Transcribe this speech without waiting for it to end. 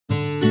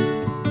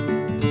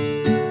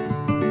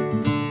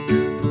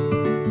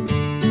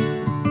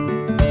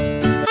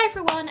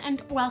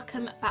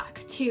welcome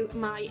back to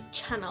my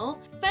channel.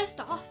 First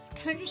off,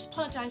 can I just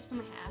apologise for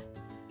my hair?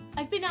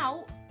 I've been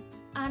out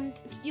and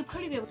you'll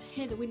probably be able to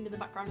hear the wind in the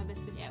background of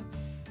this video,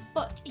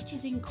 but it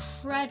is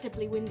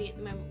incredibly windy at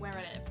the moment where I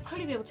live. You'll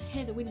probably be able to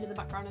hear the wind in the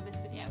background of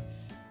this video,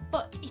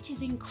 but it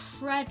is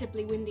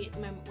incredibly windy at the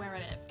moment where I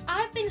live.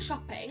 I've been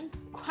shopping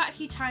quite a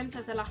few times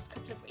over the last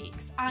couple of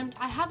weeks and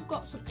I have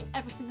got something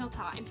every single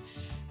time.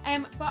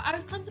 But I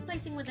was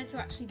contemplating whether to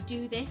actually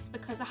do this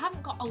because I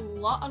haven't got a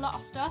lot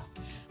of stuff,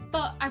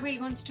 but I really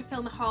wanted to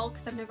film a haul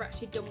because I've never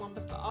actually done one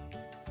before.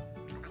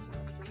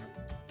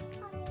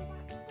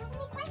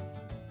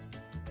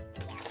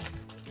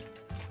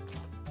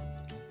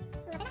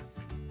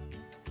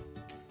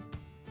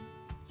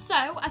 So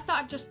I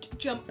thought I'd just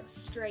jump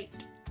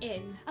straight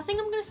in. I think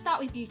I'm going to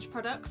start with beauty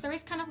products. There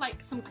is kind of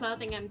like some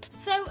clothing and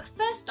so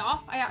first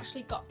off I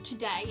actually got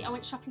today, I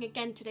went shopping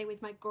again today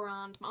with my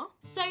grandma.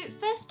 So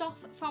first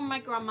off from my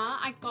grandma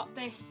I got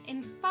this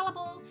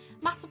Infallible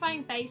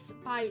Mattifying Base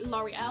by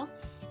L'Oreal.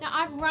 Now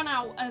I've run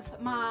out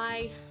of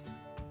my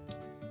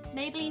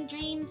Maybelline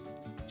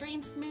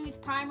Dream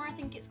Smooth Primer, I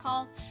think it's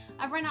called.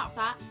 I've run out of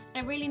that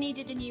and I really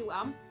needed a new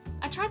one.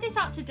 I tried this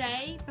out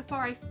today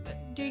before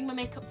doing my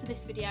makeup for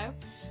this video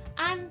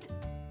and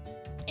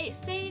it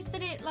says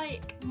that it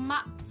like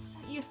mattes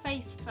your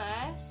face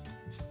first.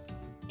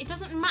 It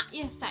doesn't matte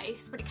your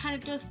face, but it kind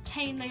of does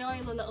tame the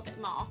oil a little bit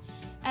more.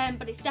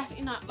 But it's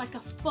definitely not like a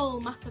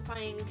full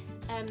mattifying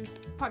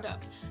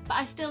product. But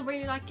I still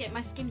really like it.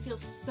 My skin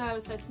feels so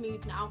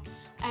smooth now,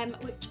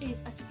 which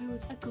is I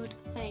suppose a good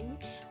thing.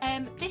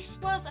 This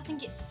was, I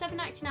think it's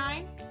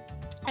 $7.99.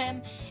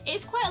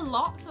 It's quite a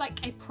lot for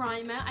like a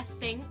primer, I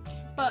think.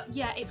 But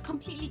yeah, it's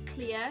completely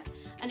clear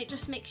and it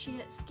just makes your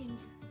skin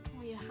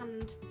or your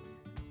hand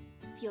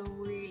feel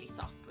really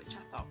soft, which I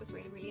thought was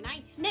really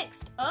nice.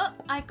 Next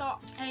up I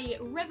got a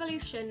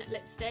Revolution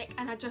lipstick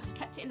and I just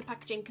kept it in the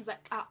packaging because I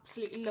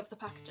absolutely love the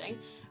packaging.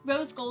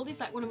 Rose gold is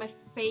like one of my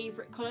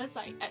favourite colours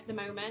like at the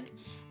moment,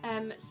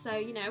 so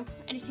you know,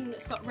 anything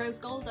that's got rose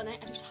gold on it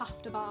I just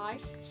have to buy.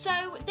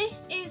 So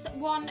this is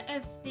one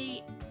of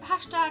the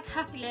hashtag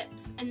happy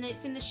lips and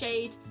it's in the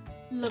shade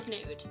Love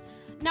Nude.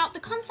 Now the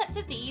concept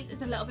of these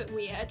is a little bit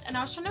weird and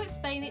I was trying to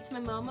explain it to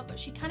my mum but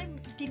she kind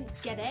of didn't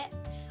get it.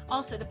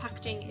 Also the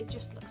packaging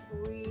just looks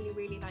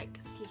really like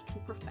sleek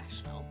and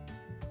professional.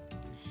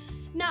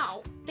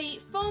 Now the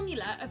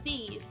formula of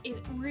these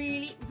is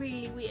really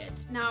weird.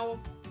 Now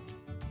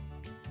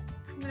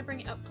I'm going to bring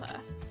it up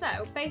close. So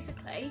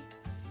basically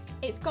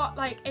it's got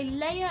like a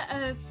layer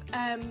of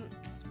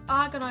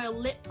argan oil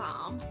lip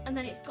balm and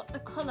then it's got the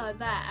colour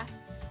there,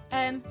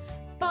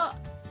 but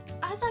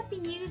as I've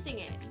been using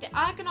it, the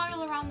argan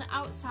oil around the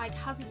outside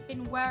hasn't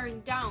been wearing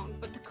down,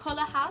 but the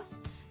colour has.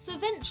 So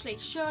eventually,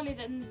 surely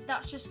then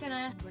that's just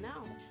gonna run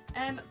out.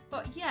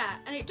 But yeah,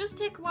 and it does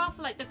take a while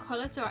for like the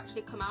colour to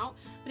actually come out,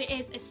 but it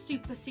is a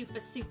super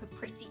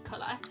pretty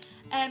colour.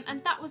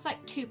 And that was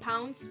like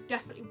 £2,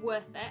 definitely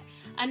worth it.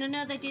 And I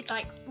know they did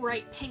like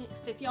bright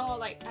pinks if you're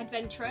like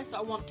adventurous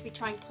or want to be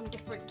trying some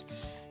different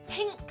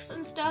pinks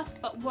and stuff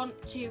but want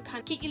to kind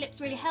of keep your lips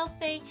really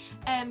healthy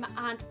and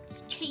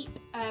it's cheap,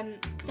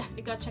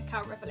 definitely go check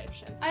out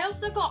Revolution. I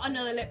also got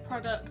another lip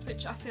product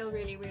which I feel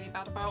really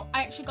bad about.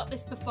 I actually got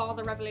this before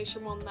the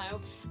Revolution one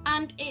though,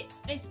 and it's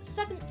this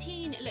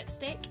 17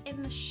 lipstick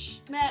in the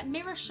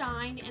Mirror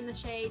Shine in the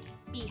shade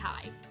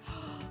Beehive.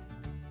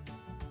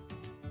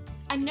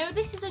 I know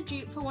this is a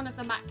dupe for one of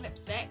the MAC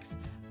lipsticks,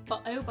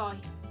 but oh boy,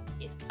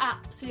 it's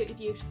absolutely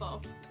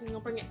beautiful. And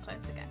I'll bring it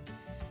close again.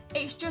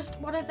 It's just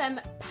one of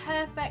them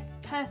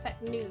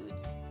perfect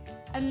nudes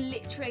and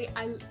literally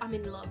I'm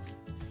in love.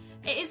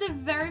 It is a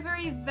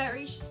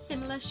very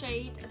similar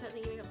shade, I don't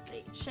think you'll be able to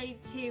see,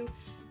 shade to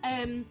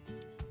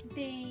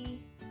the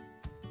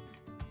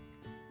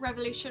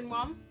Revolution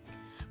one,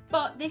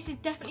 but this is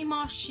definitely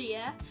more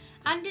sheer.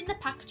 And in the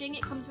packaging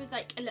it comes with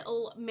like a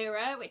little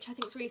mirror, which I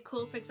think is really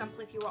cool. For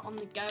example, if you were on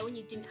the go and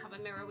you didn't have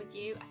a mirror with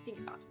you, I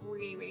think that's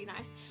really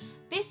nice.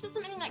 This was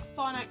something like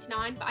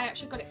 $4.99, but I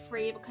actually got it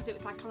free because it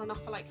was like on an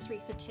offer like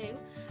 3 for 2.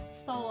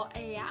 So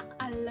yeah,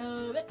 I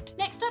love it.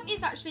 Next up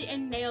is actually a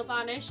nail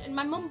varnish and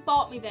my mum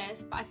bought me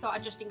this, but I thought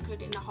I'd just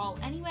include it in the haul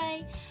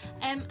anyway.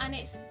 And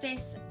it's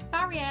this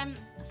Barry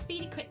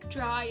Speedy Quick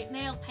Dry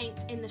nail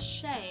paint in the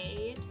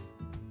shade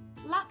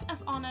Lap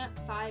of Honor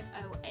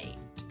 508.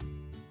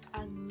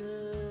 I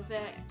love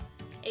it.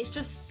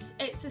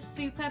 It's a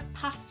super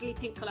pastely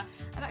pink colour.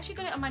 I've actually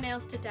got it on my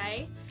nails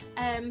today.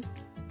 And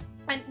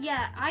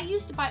yeah, I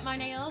used to bite my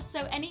nails,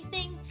 so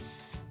anything,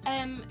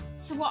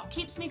 so what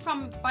keeps me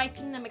from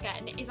biting them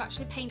again is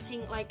actually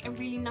painting like a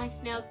really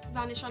nice nail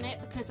varnish on it,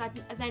 because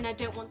then I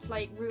don't want to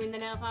like ruin the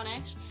nail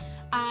varnish.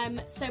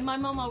 So my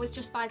mum always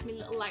just buys me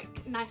little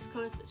like nice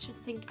colours that she'll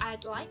think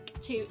I'd like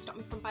to stop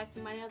me from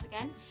biting my nails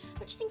again,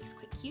 which I think is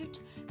quite cute.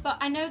 But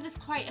I know there's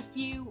quite a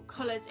few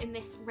colours in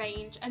this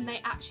range and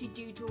they actually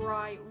do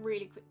dry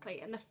really quickly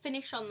and the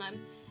finish on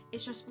them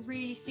is just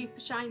really super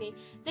shiny.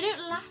 They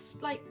don't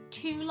last like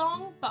too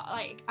long, but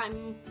like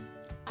I'm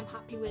I'm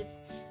happy with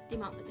the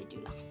amount that they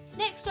do last.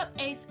 Next up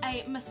is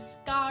a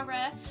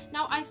mascara.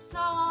 Now I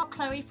saw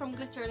Chloe from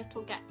Glitter a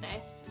Little get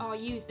this, or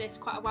use this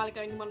quite a while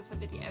ago in one of her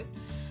videos,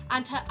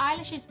 and her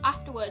eyelashes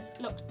afterwards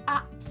looked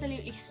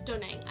absolutely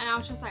stunning, and I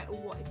was just like,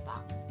 what is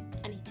that?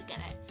 I need to get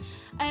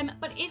it.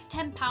 But it is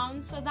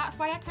 £10, so that's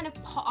why I kind of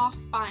put off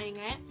buying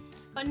it.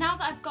 But now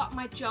that I've got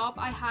my job,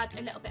 I had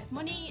a little bit of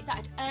money that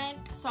I'd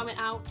earned, so I went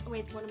out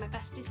with one of my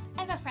bestest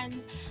ever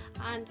friends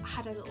and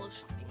had a little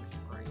shopping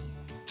spree.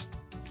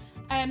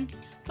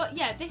 But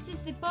yeah, this is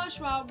the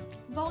Bourjois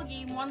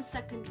Volume 1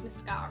 Second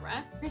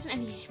Mascara. There isn't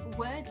any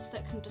words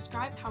that can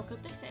describe how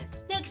good this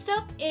is. Next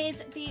up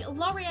is the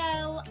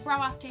L'Oreal Brow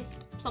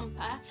Artist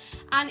Plumper,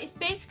 and it's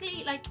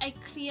basically like a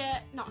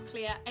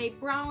a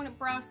brown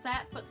brow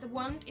set, but the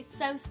wand is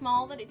so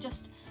small that it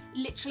just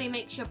literally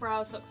makes your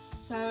brows look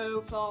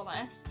so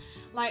flawless.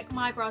 Like,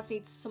 my brows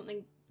need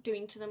something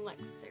doing to them,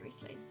 like,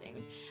 seriously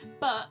soon.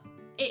 But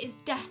it is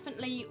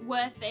definitely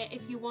worth it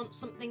if you want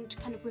something to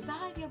kind of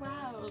revive your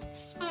brows.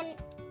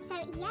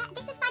 So yeah,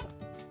 this is fun.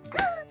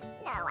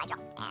 No, I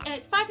dropped it.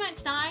 It's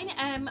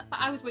 $5.99, but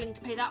I was willing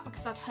to pay that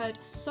because I'd heard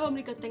so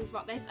many good things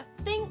about this.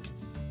 I think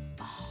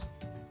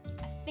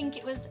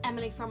it was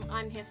Emily from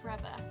I'm Here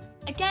Forever.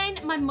 Again,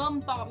 my mum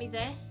bought me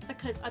this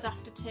because I'd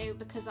asked her to,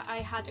 because I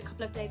had a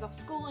couple of days off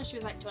school and she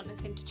was like, do you want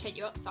anything to cheer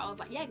you up? So I was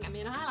like, yeah, get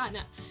me an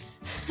eyeliner.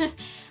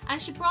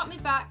 And she brought me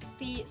back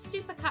the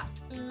Super Cat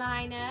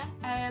liner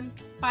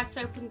by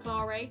Soap and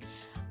Glory.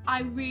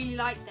 I really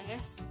like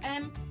this.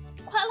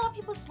 Quite a lot of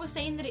people were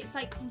saying that it's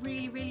like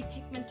really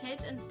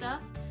pigmented and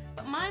stuff,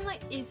 but mine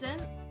like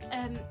isn't.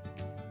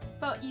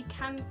 But you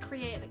can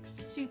create like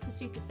super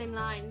thin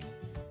lines.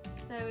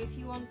 So if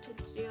you wanted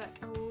to do like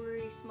a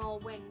really small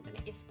wing, then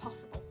it is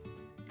possible.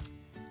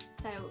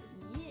 So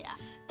yeah,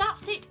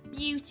 that's it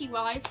beauty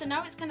wise. So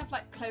now it's kind of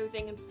like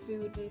clothing and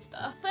food and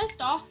stuff.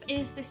 First off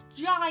is this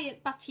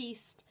giant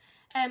Batiste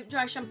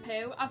dry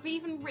shampoo. I've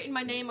even written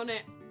my name on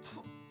it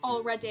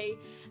already,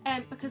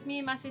 because me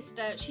and my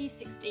sister, she's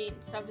 16,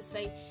 so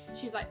obviously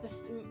she's like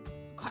this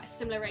quite a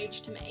similar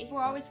age to me.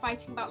 We're always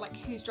fighting about like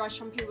whose dry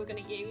shampoo we're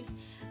going to use.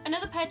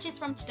 Another purchase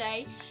from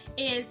today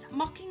is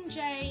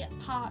Mockingjay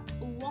Part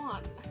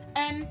 1.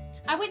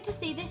 I went to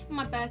see this for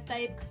my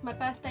birthday because my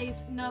birthday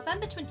is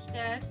November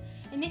 23rd,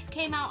 and this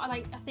came out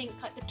I think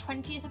like the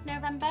 20th of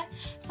November.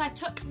 So I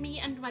took me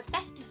and my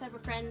bestest ever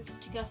friends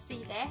to go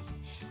see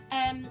this,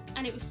 and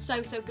it was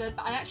so good,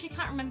 but I actually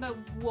can't remember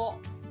what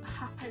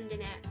happened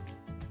in it.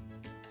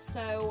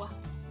 So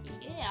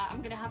yeah,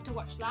 I'm gonna have to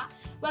watch that.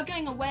 We're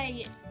going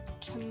away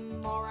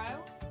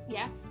tomorrow,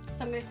 yeah,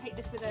 so I'm gonna take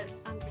this with us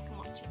and we can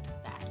watch it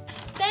there.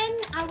 Then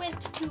I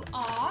went to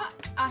art.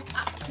 I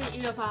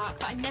absolutely love art,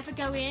 but I never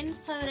go in,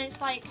 so that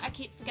it's like I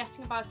keep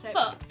forgetting about it.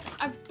 But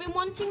I've been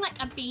wanting like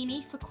a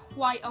beanie for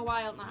quite a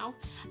while now,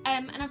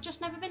 and I've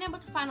just never been able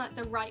to find like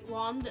the right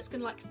one that's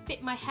gonna like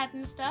fit my head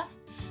and stuff.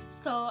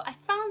 So I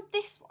found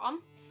this one.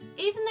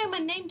 Even though my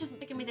name doesn't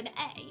begin with an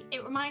A,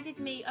 it reminded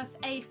me of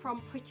A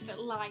from Pretty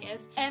Little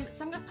Liars.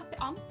 So I'm gonna pop it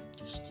on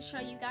just to show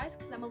you guys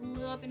because I'm a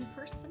loving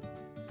person.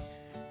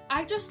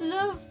 I just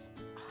love,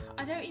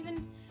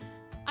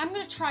 I'm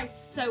gonna try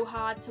so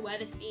hard to wear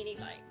this beanie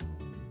like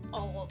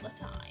all the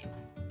time.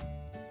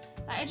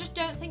 Like, I just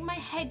don't think my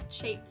head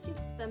shape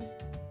suits them.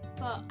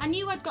 But I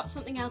knew I'd got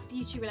something else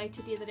beauty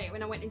related the other day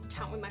when I went into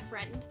town with my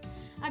friend.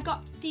 I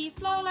got the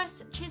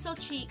Flawless Chisel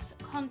Cheeks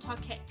Contour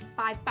Kit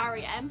by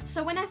Barry M.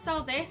 So when I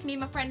saw this, me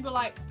and my friend were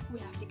like, we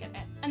have to get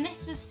it. And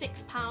this was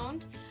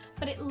 £6,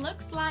 but it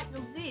looks like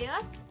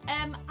this.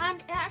 And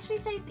it actually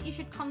says that you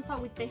should contour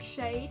with this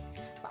shade,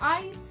 but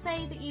I'd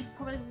say that you'd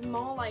probably be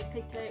more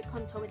likely to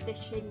contour with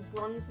this shade and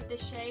bronze with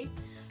this shade.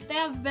 They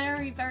are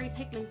very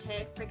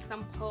pigmented. For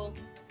example,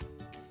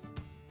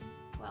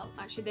 well,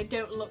 actually they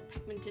don't look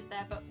pigmented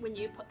there, but when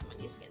you put them on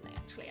your skin they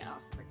actually are,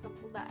 for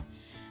example there.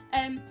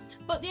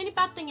 But the only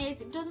bad thing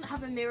is it doesn't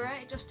have a mirror,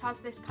 it just has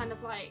this kind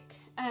of like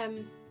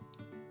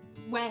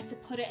where to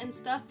put it and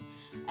stuff,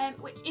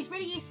 which is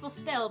really useful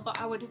still,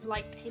 but I would have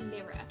liked a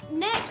mirror.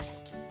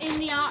 Next in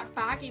the ARC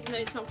bag, even though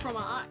it's not from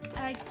ARC,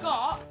 I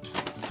got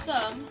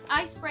some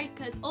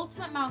Icebreakers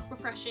Ultimate Mouth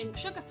Refreshing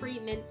Sugar-Free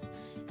Mints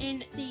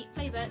in the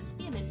flavour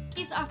Spearmint.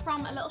 These are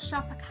from a little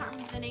shop, I can't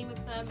remember the name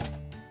of them,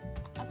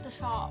 of the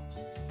shop.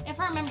 If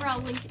I remember,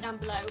 I'll link it down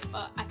below,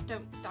 but I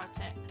don't doubt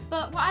it.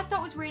 But what I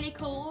thought was really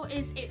cool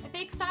is it's a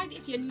big side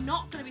if you're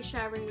not going to be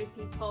sharing with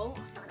people.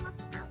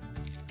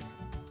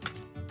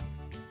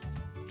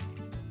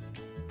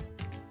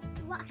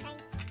 What a shame.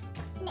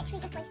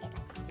 Literally just wasted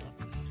like 50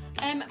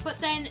 minutes. But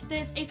then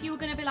there's, if you were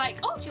going to be like,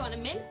 oh, do you want a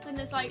mint? Then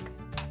there's like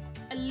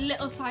a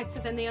little side,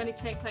 so then they only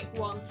take like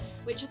one,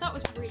 which I thought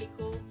was really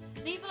cool.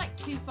 These are like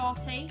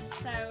 $2.40,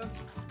 so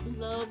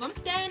love them.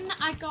 Then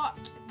I got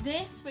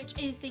this, which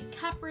is the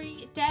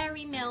Cadbury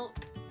Dairy Milk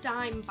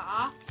Dime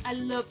Bar. I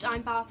love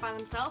Dime Bars by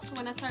themselves, so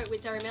when I saw it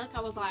with dairy milk,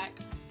 I was like,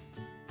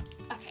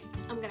 okay,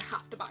 I'm gonna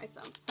have to buy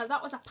some. So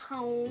that was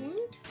 £1.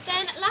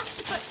 Then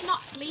last but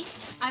not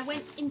least, I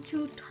went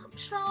into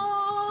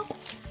Topshop.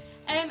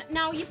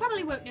 Now you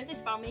probably won't know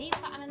this about me,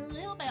 but I'm a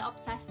little bit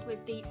obsessed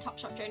with the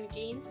Topshop Joni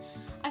jeans.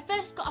 I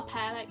first got a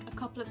pair like a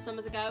couple of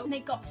summers ago and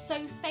they got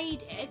so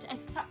faded. In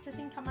fact, I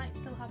think I might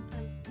still have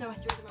them. No, I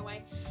threw them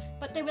away.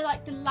 But they were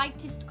like the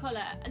lightest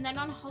colour, and then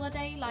on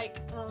holiday like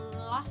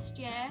last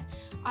year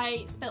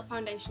I spilt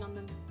foundation on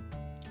them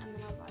and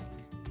then I was like,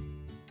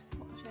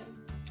 what a shame.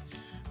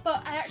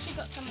 But I actually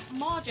got some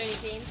more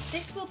Joni jeans.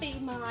 This will be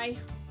my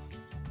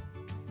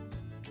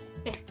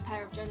 5th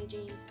pair of Joni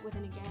jeans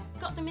within a year.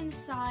 Got them in the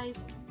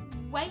size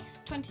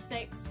waist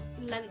 26,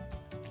 length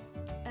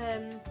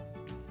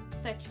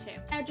 32.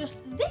 They're just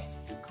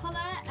this colour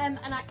and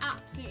I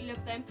absolutely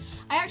love them.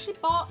 I actually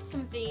bought some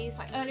of these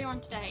like earlier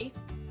on today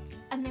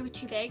and they were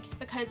too big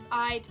because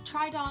I'd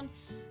tried on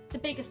the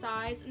bigger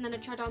size and then I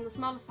tried on the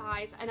smaller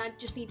size and I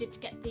just needed to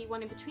get the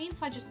one in between,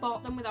 so I just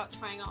bought them without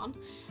trying on.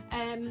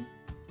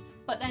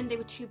 But then they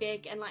were too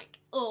big and like,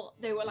 oh,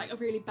 they were like a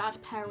really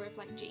bad pair of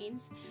like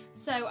jeans.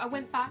 So I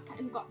went back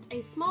and got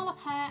a smaller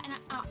pair and I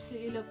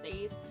absolutely love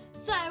these.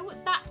 So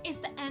that is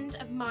the end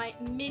of my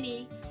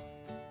mini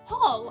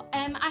haul.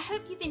 I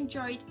hope you've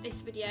enjoyed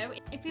this video.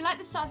 If you like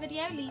this sort of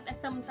video, leave a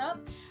thumbs up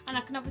and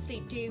I can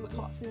obviously do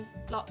lots and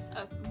lots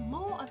of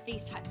more of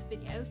these types of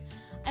videos.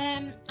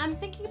 I'm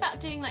thinking about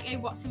doing like a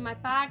what's in my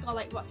bag or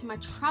like what's in my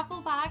travel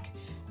bag.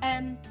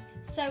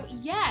 So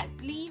yeah,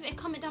 leave a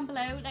comment down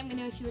below, let me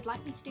know if you would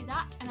like me to do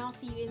that, and I'll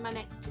see you in my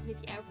next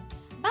video.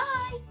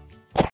 Bye!